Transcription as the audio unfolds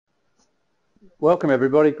Welcome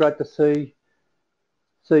everybody, great to see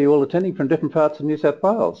you all attending from different parts of New South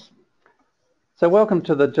Wales. So welcome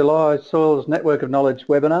to the July Soils Network of Knowledge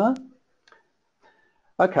webinar.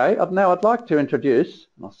 Okay, now I'd like to introduce,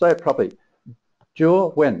 and I'll say it properly,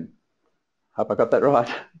 Jor Wen. Hope I got that right,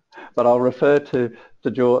 but I'll refer to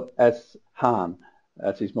Jor as Han,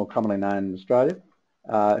 as he's more commonly known in Australia,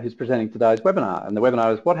 who's presenting today's webinar. And the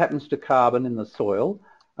webinar is What Happens to Carbon in the Soil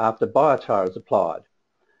After Biochar is Applied.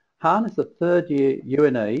 Han is the third year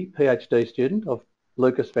UNE PhD student of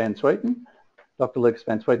Lucas van Swieten, Dr. Lucas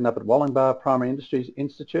van Swieten up at Wollongbar Primary Industries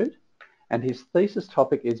Institute, and his thesis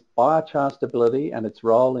topic is biochar stability and its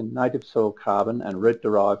role in native soil carbon and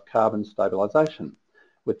root-derived carbon stabilisation,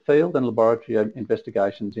 with field and laboratory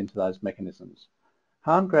investigations into those mechanisms.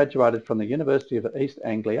 Han graduated from the University of East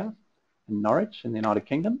Anglia in Norwich in the United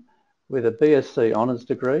Kingdom with a BSc Honours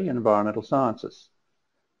degree in Environmental Sciences.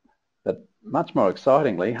 But much more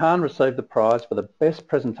excitingly, Han received the prize for the best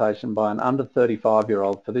presentation by an under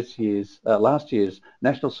 35-year-old for last year's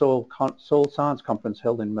National Soil Science Conference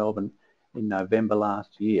held in Melbourne in November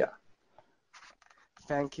last year.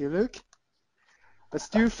 Thank you, Luke. But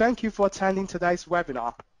Stu, thank you for attending today's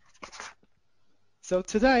webinar. So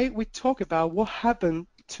today we talk about what happened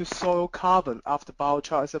to soil carbon after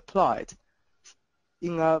biochar is applied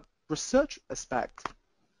in a research aspect.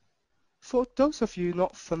 For those of you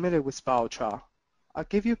not familiar with biochar, I'll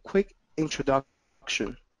give you a quick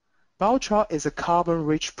introduction. Biochar is a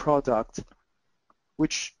carbon-rich product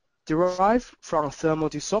which derives from thermal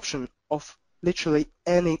desorption of literally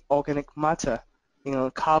any organic matter in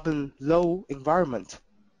a carbon-low environment.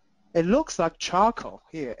 It looks like charcoal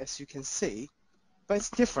here, as you can see, but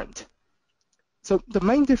it's different. So the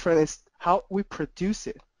main difference is how we produce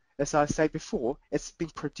it. As I said before, it's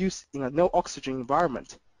been produced in a no oxygen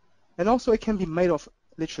environment. And also it can be made of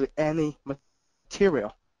literally any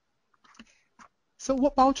material. So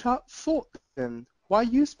what biochar for then? Why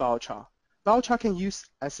use biochar? Biochar can use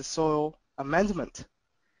as a soil amendment.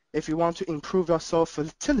 If you want to improve your soil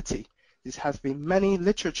fertility, this has been many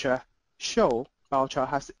literature show biochar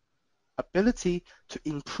has the ability to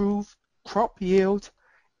improve crop yield,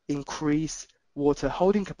 increase water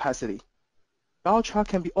holding capacity. Biochar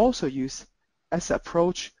can be also used as an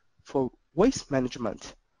approach for waste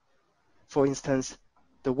management. For instance,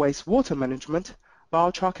 the wastewater management,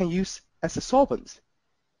 biochar can use as a solvent.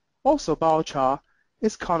 Also, biochar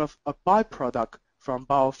is kind of a byproduct from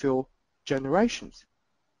biofuel generations.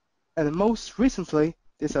 And most recently,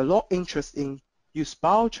 there's a lot of interest in use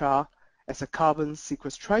biochar as a carbon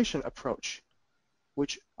sequestration approach,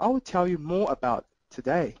 which I will tell you more about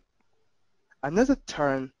today. Another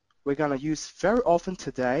term we're going to use very often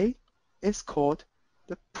today is called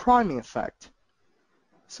the priming effect.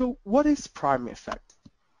 So what is priming effect?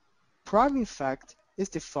 Priming effect is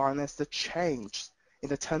defined as the change in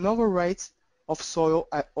the turnover rates of soil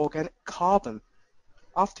and organic carbon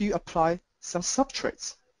after you apply some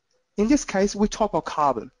substrates. In this case, we talk about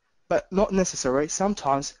carbon, but not necessarily.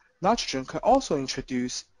 Sometimes nitrogen can also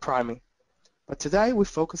introduce priming. But today we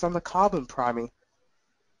focus on the carbon priming.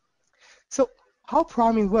 So how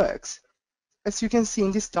priming works? As you can see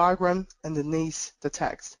in this diagram underneath the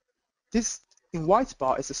text, this in white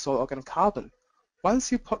bar is the soil organic carbon. Once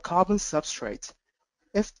you put carbon substrate,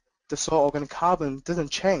 if the soil organic carbon doesn't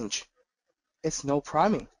change, it's no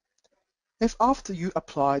priming. If after you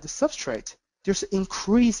apply the substrate, there's an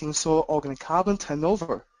increase in soil organic carbon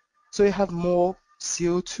turnover, so you have more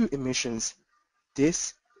CO2 emissions.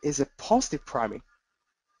 This is a positive priming.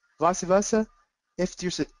 Vice versa, if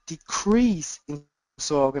there's a decrease in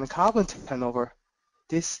soil organic carbon turnover,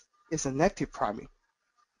 this is a negative priming.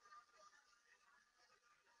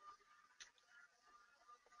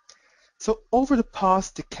 So over the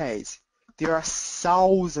past decades, there are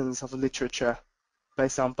thousands of literature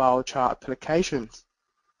based on biochar applications.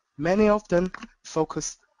 Many of them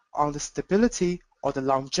focus on the stability or the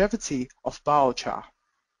longevity of biochar.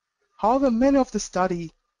 However, many of the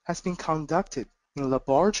study has been conducted in a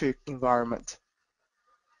laboratory environment.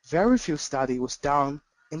 Very few study was done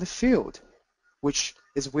in the field, which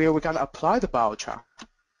is where we're going to apply the biochar.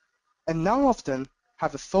 And none of them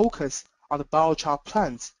have a focus on the biochar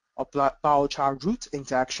plants or biochar root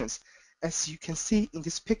interactions, as you can see in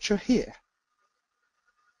this picture here.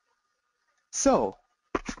 So,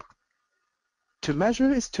 to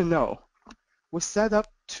measure is to know. We set up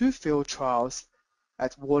 2 field trials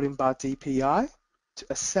at Wollongbar DPI to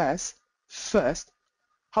assess, first,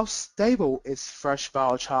 how stable is fresh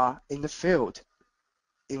biochar in the field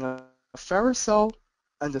in a ferrocell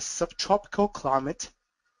under subtropical climate,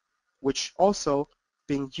 which also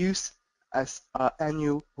being used as an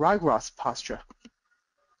annual ryegrass pasture.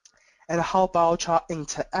 and how biochar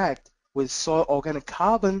interact with soil organic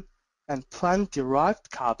carbon and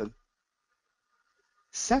plant-derived carbon.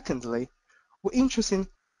 Secondly, we're interested in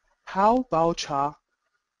how biochar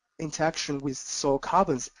interaction with soil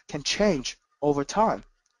carbons can change over time.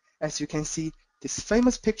 As you can see, this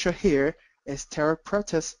famous picture here is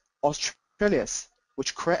Pteropteris australis,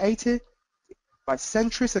 which created by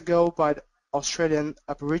centuries ago by the Australian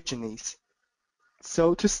Aborigines.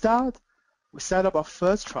 So to start, we set up our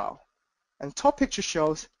first trial. And top picture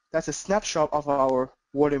shows that's a snapshot of our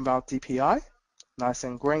volume valve DPI, nice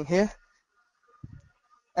and green here.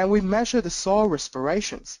 And we measure the soil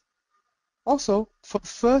respirations. Also, for the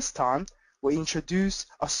first time, we introduce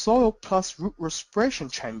a soil plus root respiration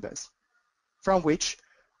chambers, from which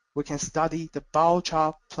we can study the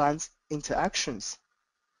biochar plant interactions.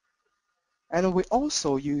 And we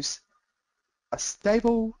also use a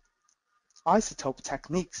stable isotope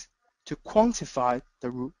techniques to quantify the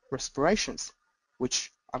root respirations,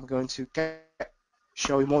 which I'm going to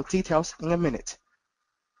show you more details in a minute.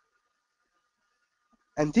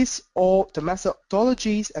 And this all the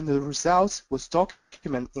methodologies and the results was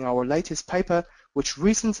documented in our latest paper, which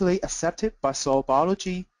recently accepted by soil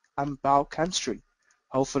biology and biochemistry.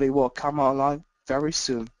 Hopefully will come online very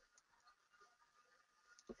soon.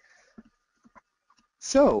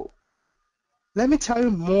 So let me tell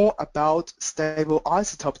you more about stable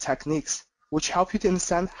isotope techniques, which help you to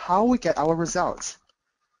understand how we get our results.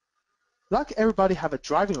 Like everybody have a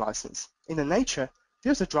driving license, in the nature,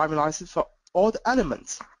 there's a driving license for all the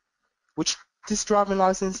elements, which this driving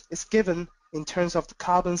license is given in terms of the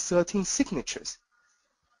carbon-13 signatures.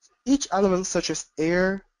 Each element such as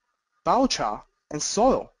air, biochar, and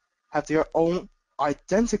soil have their own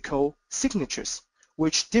identical signatures,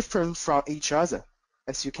 which differ from each other.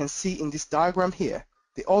 As you can see in this diagram here,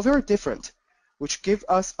 they're all very different, which give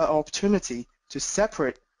us an opportunity to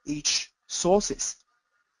separate each sources.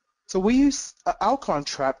 So we use an alkaline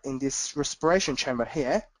trap in this respiration chamber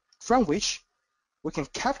here, from which we can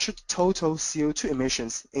capture the total CO2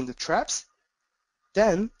 emissions in the traps.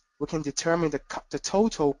 Then we can determine the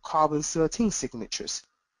total carbon-13 signatures.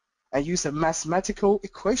 And use the mathematical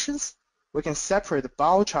equations, we can separate the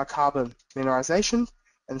biochar carbon mineralization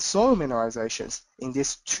and soil mineralizations in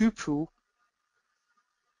this two-pool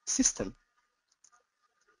system.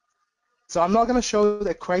 So I'm not going to show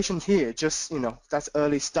the equation here, just, that's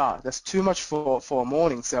early start. That's too much for a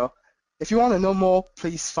morning. So if you want to know more,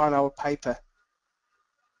 please find our paper.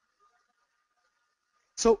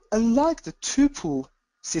 So unlike the two-pool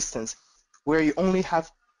systems, where you only have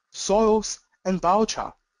soils and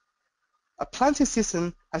biochar, a planting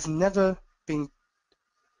system has never been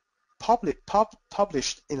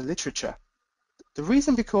published in the literature. The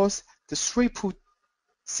reason because the three-pool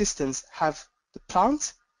systems have the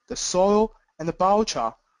plant, the soil, and the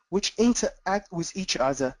biochar, which interact with each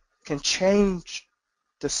other, can change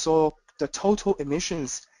the total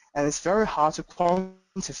emissions, and it's very hard to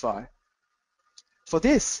quantify. For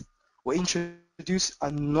this, we introduce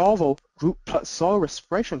a novel root plus soil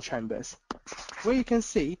respiration chambers, where you can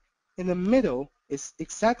see in the middle is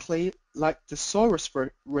exactly like the soil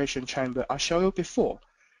respiration chamber I showed you before,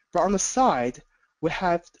 but on the side we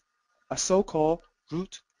have a so-called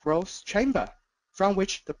root growth chamber, from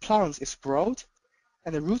which the plant is growth,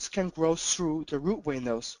 and the roots can grow through the root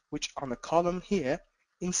windows, which on the column here,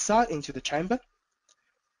 inside into the chamber,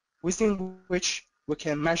 within which we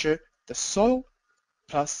can measure the soil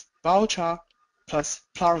plus biochar plus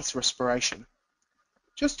plant's respiration.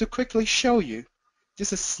 Just to quickly show you,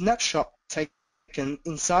 this is a snapshot taken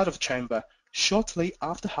inside of the chamber shortly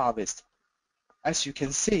after harvest. As you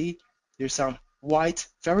can see, there's some white,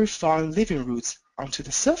 very fine living roots onto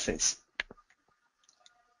the surface.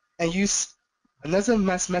 And use another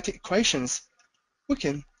mathematical equations, we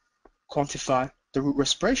can quantify the root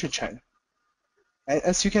respiration chain. And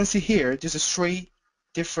as you can see here, there's 3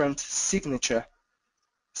 different signatures.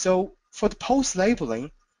 So for the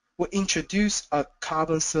post-labeling, we introduce a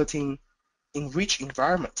carbon-13 enriched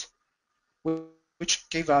environment, which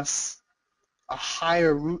gave us a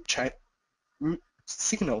higher root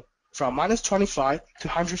signal from -25 to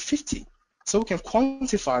 150. So we can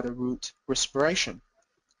quantify the root respiration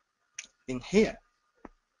in here.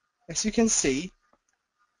 As you can see,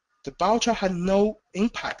 the biochar had no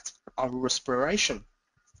impact on respiration.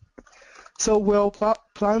 So will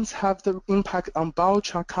plants have the impact on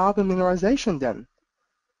biochar carbon mineralization then?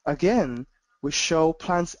 Again, we show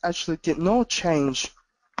plants actually did not change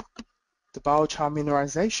the biochar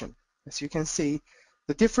mineralization. As you can see,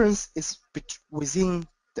 the difference is within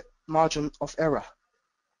the margin of error.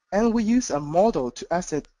 And we use a model to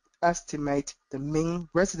estimate the mean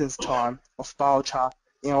residence time of biochar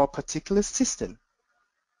in our particular system,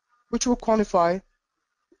 which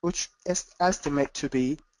is estimated to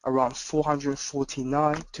be around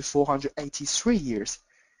 449 to 483 years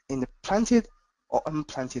in the planted or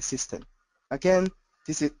unplanted system. Again,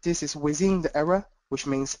 this is within the era, which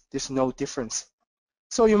means there's no difference.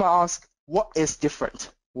 So you might ask, what is different?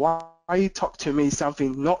 Why you talk to me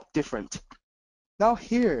something not different? Now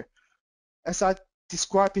here, as I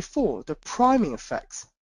described before, the priming effects,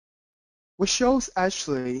 which shows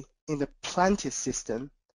actually in the planted system,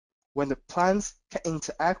 when the plants can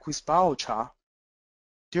interact with biochar,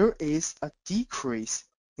 there is a decrease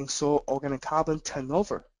in soil organic carbon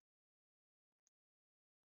turnover.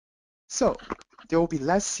 So there will be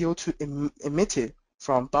less CO2 emitted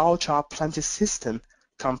from biochar planted system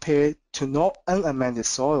compared to not unamended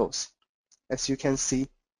soils, as you can see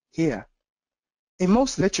here. In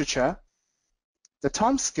most literature, the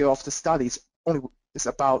time scale of the studies is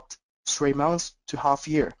about 3 months to half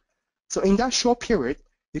year. So in that short period,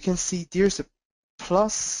 you can see there's a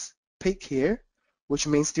plus peak here, which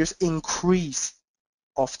means there's increase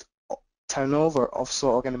of turnover of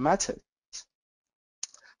soil organic matter.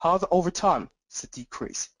 However, over time, it's a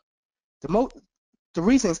decrease. The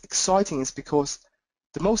reason it's exciting is because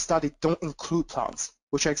the most studies don't include plants,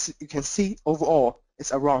 which as you can see overall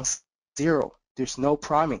is around 0. There's no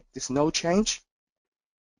priming, there's no change.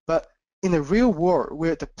 But in the real world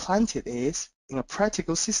where the planted is, in a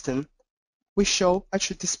practical system, we show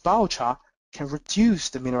actually this biochar can reduce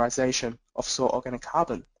the mineralization of soil organic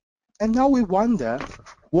carbon. And now we wonder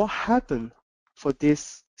what happened for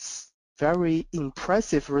these very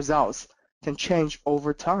impressive results can change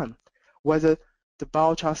over time, whether the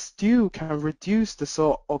biochar still can reduce the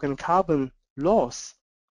soil organic carbon loss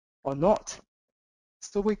or not.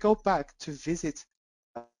 So we go back to visit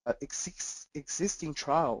an existing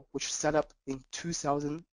trial which set up in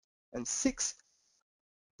 2006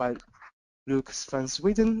 by Luc van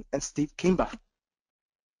Sweden and Steve Kimber,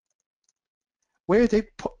 where they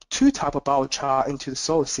put 2 types of biochar into the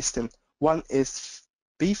soil system. One is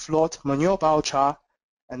beef lot manure biochar,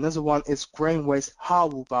 another one is grain waste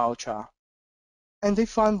hardwood biochar. And they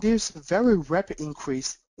found there's a very rapid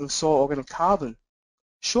increase in soil organic carbon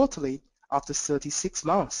shortly after 36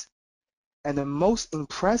 months. And the most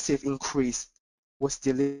impressive increase was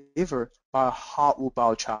delivered by a hardwood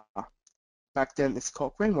biochar. Back then it's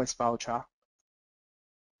called grain waste biochar.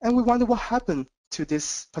 And we wonder what happened to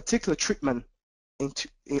this particular treatment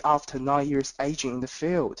after 9 years aging in the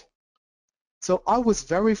field. So I was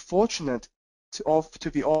very fortunate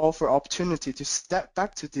to be offered opportunity to step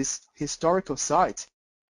back to this historical site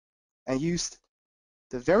and used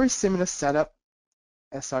the very similar setup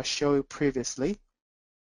as I showed you previously.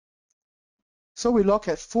 So we look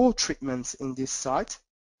at 4 treatments in this site.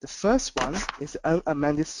 The first one is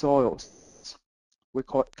unamended soils. We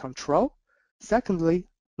call it control. Secondly,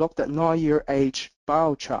 looked at 9-year age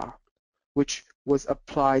biochar, which was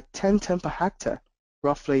applied 10 tons per hectare,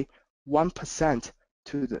 roughly 1%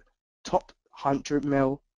 to the top 100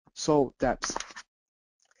 mil soil depths.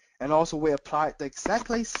 And also we applied the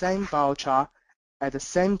exactly same biochar at the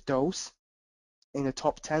same dose in the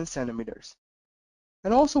top 10 centimeters.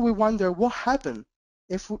 And also we wonder what happened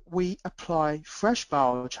if we apply fresh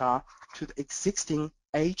biochar to the existing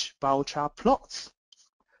age biochar plots.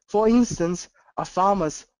 For instance,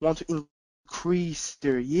 farmers want to increase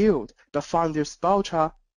their yield, but find their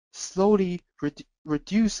biochar slowly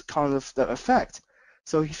reduce kind of the effect.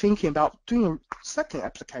 So he's thinking about doing a second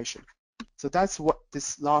application. So that's what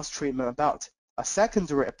this last treatment about, a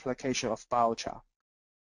secondary application of biochar.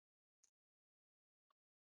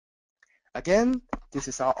 Again, this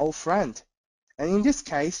is our old friend. And in this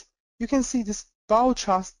case, you can see this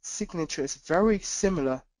biochar signature is very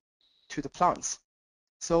similar to the plants.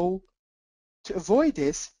 So to avoid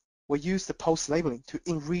this, we use the post-labeling to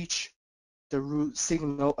enrich the root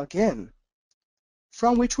signal again,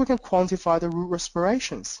 from which we can quantify the root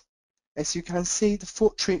respirations. As you can see, the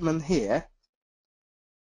 4 treatment here,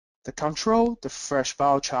 the control, the fresh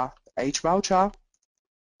biochar, the age biochar,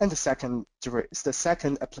 and the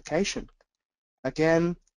second application.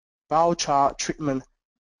 Again, biochar treatment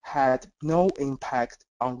had no impact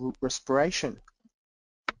on root respiration.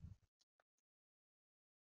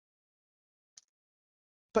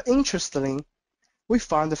 But interestingly, we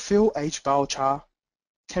found the field-age biochar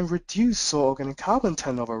can reduce soil organic carbon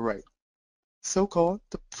turnover rate, so-called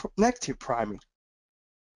the negative priming.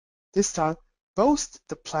 This time, both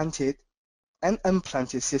the planted and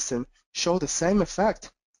unplanted system show the same effect.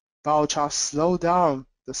 Biochar slow down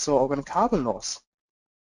the soil organic carbon loss.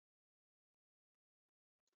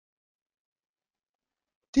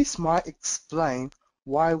 This might explain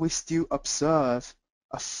why we still observe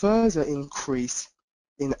a further increase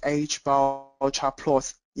in aged biochar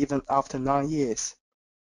plots even after 9 years.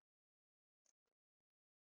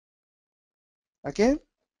 Again,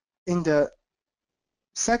 in the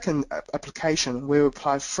second application, we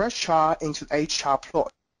apply fresh char into aged char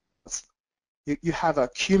plots. You have a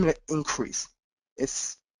cumulative increase.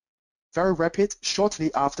 It's very rapid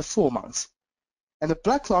shortly after 4 months. And the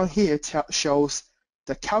black line here shows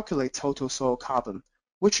the calculated total soil carbon,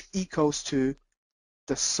 which equals to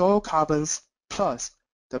the soil carbons plus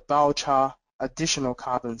the biochar additional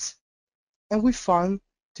carbons. And we find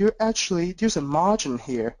there's a margin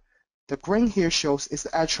here. The green here shows is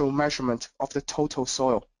the actual measurement of the total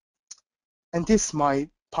soil. And this might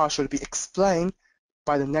partially be explained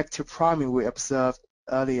by the negative priming we observed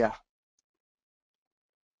earlier.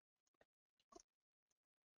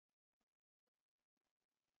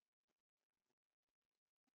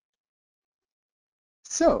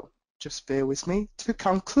 So, just bear with me. To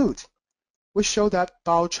conclude, we show that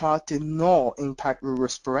biochar did not impact root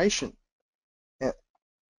respiration. And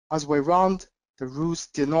as we round, the roots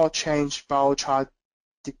did not change biochar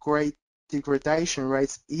degradation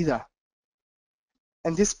rates either.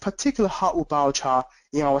 And this particular hardwood biochar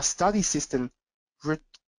in our study system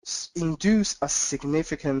induced a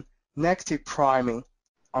significant negative priming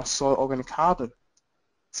on soil organic carbon.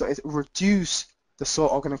 So it reduced the soil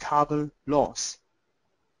organic carbon loss.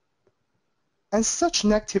 And such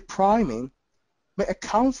negative priming may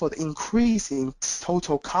account for the increase in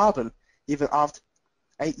total carbon even after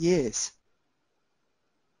 8 years.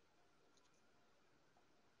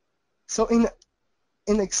 So in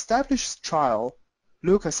an established trial,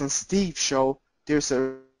 Lucas and Steve show there's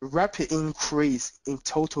a rapid increase in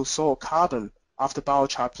total soil carbon after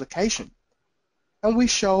biochar application. And we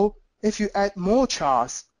show if you add more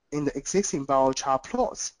chars in the existing biochar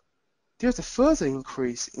plots, there's a further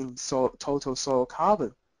increase in total soil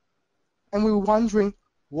carbon. And we were wondering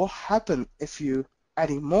what happened if you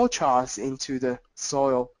adding more chars into the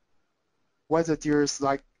soil, whether there's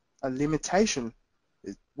like a limitation,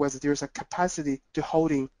 whether there's a capacity to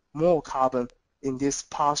holding more carbon in this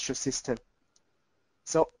pasture system.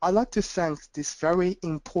 So I'd like to thank these very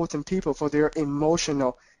important people for their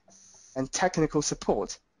emotional and technical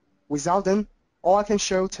support. Without them, all I can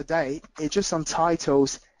show today is just some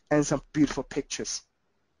titles and some beautiful pictures.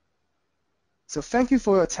 So thank you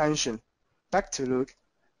for your attention. Back to Luke.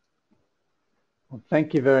 Well,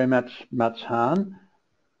 thank you very much, Han.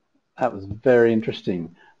 That was very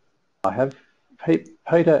interesting. I have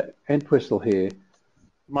Peter Entwistle here.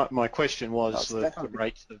 My question was the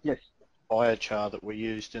rates of yes. biochar that were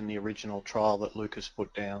used in the original trial that Lucas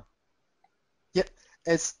put down. Yep,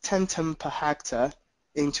 it's 10 ton per hectare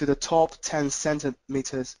into the top 10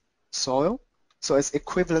 centimeters soil. So it's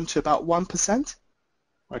equivalent to about 1%.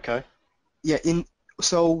 Okay. Yeah,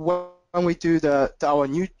 so when we do the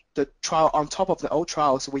trial on top of the old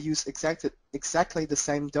trials, we use exactly the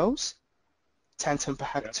same dose, 10 ton per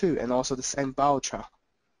hectare too, and also the same biochar.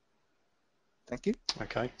 Thank you.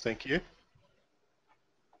 Okay, thank you.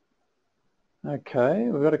 Okay,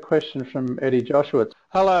 we've got a question from Eddie Joshua.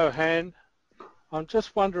 Hello, Han. I'm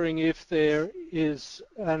just wondering if there is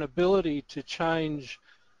an ability to change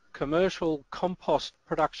commercial compost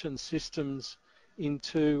production systems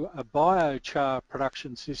into a biochar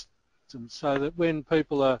production system so that when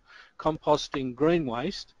people are composting green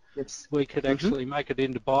waste, yes, we could actually make it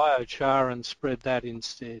into biochar and spread that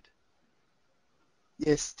instead.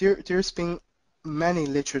 Yes, there's been many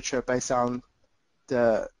literature based on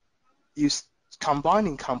the use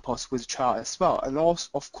combining compost with char as well, and also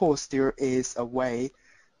of course there is a way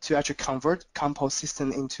to actually convert compost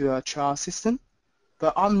system into a char system.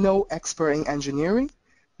 But I'm no expert in engineering,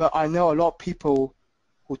 but I know a lot of people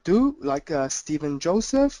who do, like Stephen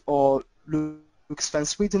Joseph or Luke Van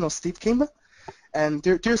Sweden or Steve Kimber, and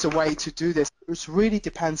there's a way to do this. It really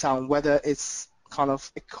depends on whether it's kind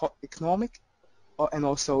of economic, and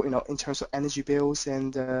also in terms of energy bills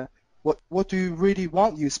and what do you really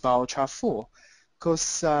want to use biochar for?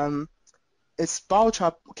 Because it's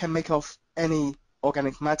biochar can make of any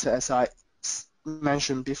organic matter, as I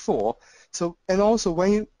mentioned before. So, and also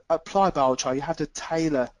when you apply biochar, you have to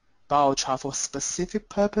tailor biochar for specific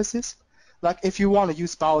purposes. Like if you want to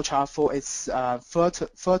use biochar for its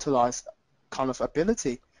fertilized kind of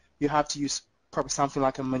ability, you have to use probably something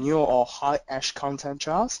like a manure or high ash content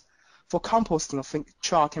chars. For composting, I think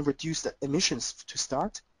char can reduce the emissions to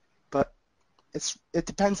start, but it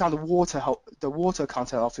depends on the water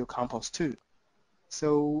content of your compost too.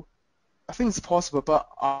 So I think it's possible, but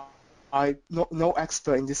I'm no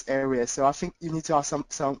expert in this area, so I think you need to ask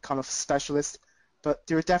some kind of specialist. But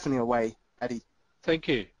there's definitely a way, Eddie. Thank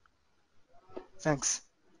you. Thanks.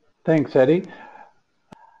 Thanks, Eddie.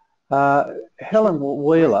 Helen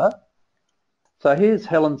Wheeler. So here's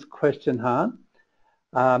Helen's question, Han.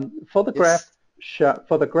 For the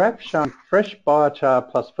graph showing fresh biochar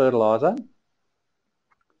plus fertiliser,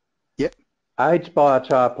 Yep. aged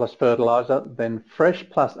biochar plus fertiliser, then fresh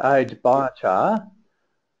plus aged biochar,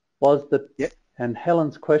 and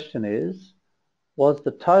Helen's question is, was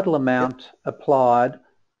the total amount applied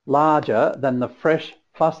larger than the fresh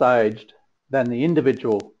plus aged than the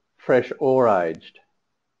individual fresh or aged?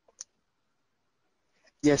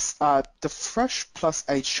 Yes, the fresh plus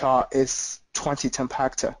aged char is 20 ton per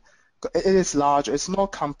hectare. It is larger. It's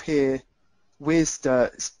not compared with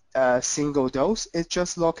the single dose. It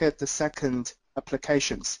just look at the second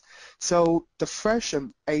applications. So the fresh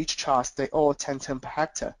and aged chars, they all 10 ton per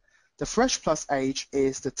hectare. The fresh plus age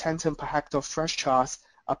is the 10 ton per hectare fresh chars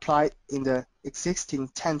applied in the existing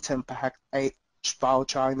 10 ton per hectare aged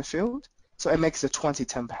biochar in the field. So it makes it 20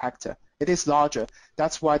 ton per hectare. It is larger.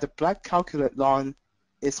 That's why the black calculate line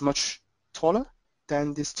is much taller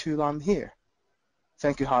than this two line here.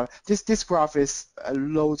 Thank you, Harry. This graph is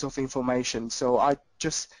loads of information, so I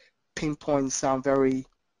just pinpoint some very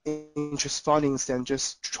interesting findings and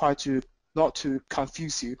just try to not to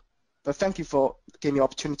confuse you. But thank you for giving me the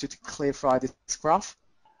opportunity to clarify this graph.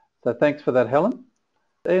 So thanks for that, Helen.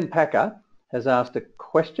 Ian Packer has asked a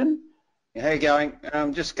question. How are you going?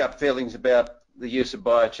 Just gut feelings about the use of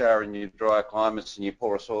biochar in your drier climates and your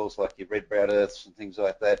poorer soils like your red brown earths and things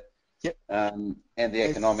like that. Yep. And the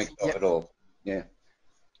economics of it all. Yeah.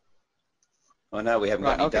 I know we haven't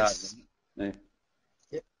got any data. Yeah.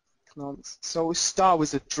 Yep. Economics. So we start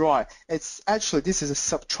with the dry. It's actually, this is a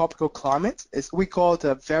subtropical climate. We call it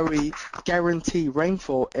a very guaranteed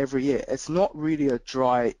rainfall every year. It's not really a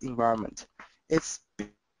dry environment. It's a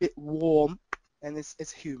bit warm and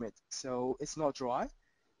it's humid, so it's not dry.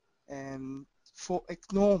 And for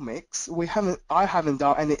economics, I haven't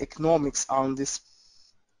done any economics on this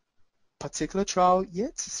particular trial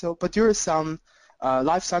yet. So, but there is some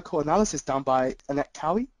life cycle analysis done by Annette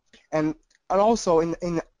Cowie, and also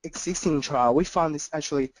in existing trial, we found this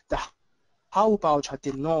actually the whole biochar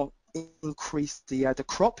did not increase the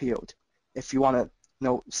crop yield. If you want to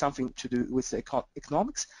know something to do with the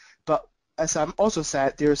economics, but as I also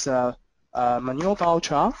said, there's a manure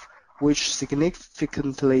biochar which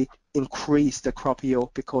significantly increased the crop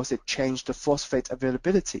yield because it changed the phosphate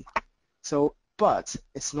availability. So, but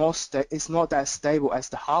it's not that stable as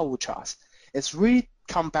the hardwood chars. It's really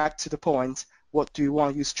come back to the point: what do you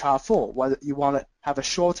want to use char for? Whether you want to have a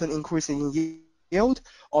short-term increase in yield,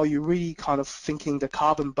 or you really kind of thinking the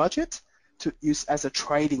carbon budget to use as a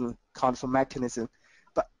trading kind of a mechanism.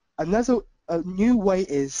 But a new way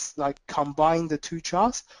is like combine the two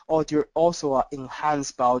chars, or there also are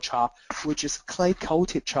enhanced biochar, which is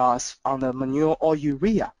clay-coated chars on the manure or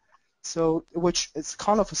urea. So, which is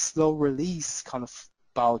kind of a slow release kind of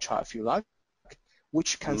biochar, if you like,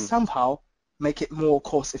 which can somehow make it more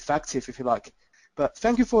cost-effective, if you like. But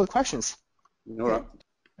thank you for the questions. All right.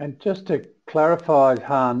 And just to clarify,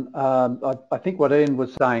 Han, I think what Ian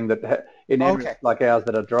was saying, that in areas like ours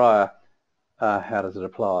that are drier, how does it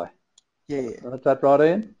apply? Yeah. Is that right,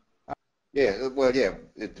 Ian? Yeah. Well, yeah.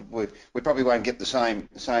 We probably won't get the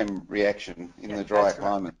same reaction in the drier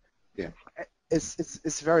climate. Yeah.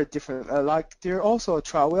 It's very different. Like there also a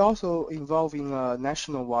trial. We're also involved in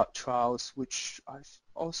national trials, which I've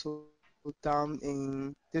also done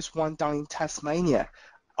in this one down in Tasmania,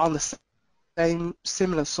 on the same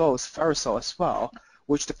similar soils, ferro soil as well,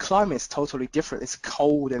 which the climate is totally different. It's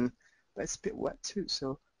cold and it's a bit wet too.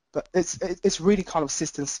 So, but it's really kind of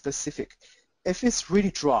system specific. If it's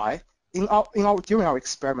really dry, during our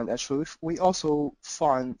experiment actually, we also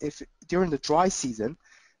find if during the dry season,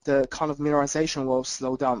 the kind of mineralization will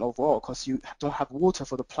slow down overall because you don't have water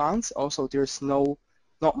for the plants. Also, there's not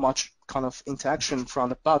much kind of interaction from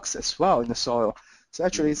the bugs as well in the soil. So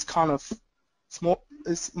actually,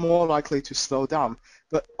 it's more likely to slow down.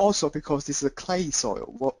 But also because this is a clay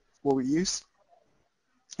soil, what we use.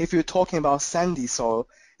 If you're talking about sandy soil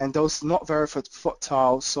and those not very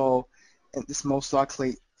fertile soil, and it's most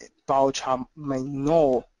likely biochar may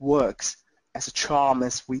not works as a charm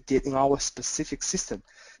as we did in our specific system.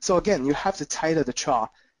 So again, you have to tailor the char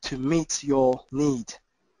to meet your need.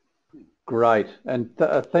 Great. And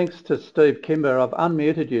thanks to Steve Kimber. I've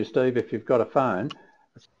unmuted you, Steve, if you've got a phone.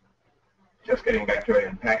 Just getting back to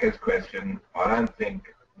Ian Packer's question, I don't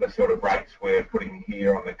think the sort of rates we're putting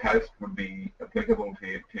here on the coast would be applicable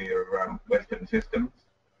to your Western systems.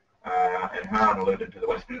 And Han alluded to the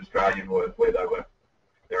Western Australian work where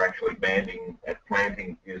they're actually banding at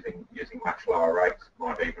planting using much lower rates,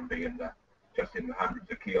 might even be just in the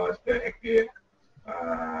hundreds of kilos per hectare.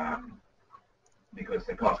 because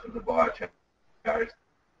the cost of the biochar is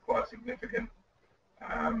quite significant.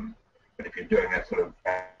 But if you're doing that sort of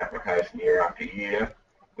application year after year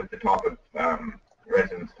with the type of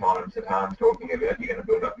residence times that Han's talking about, you're going to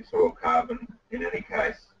build up your soil carbon in any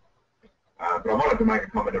case. But I wanted to make a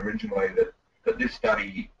comment originally that this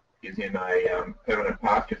study is in a permanent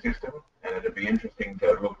pasture system, and it'd be interesting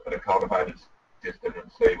to look at a cultivated system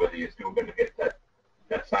and see whether you're still going to get that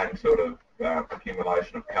same sort of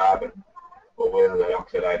accumulation of carbon, or whether the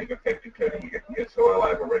oxidative effect of turning your soil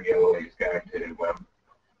over regularly is going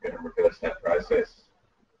to reverse that process.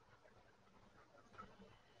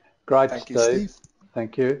 Great, Thank you, Steve. Steve.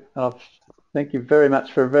 Thank you. Thank you very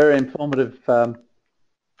much for a very informative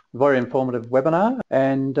webinar.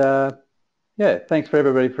 And yeah, thanks for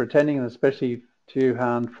everybody for attending, and especially to you,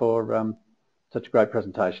 Han, for such a great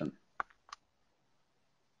presentation.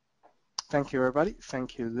 Thank you, everybody.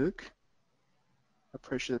 Thank you, Luke.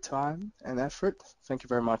 Appreciate the time and effort. Thank you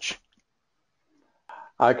very much.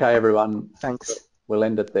 Okay, everyone. Thanks. We'll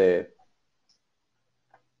end it there.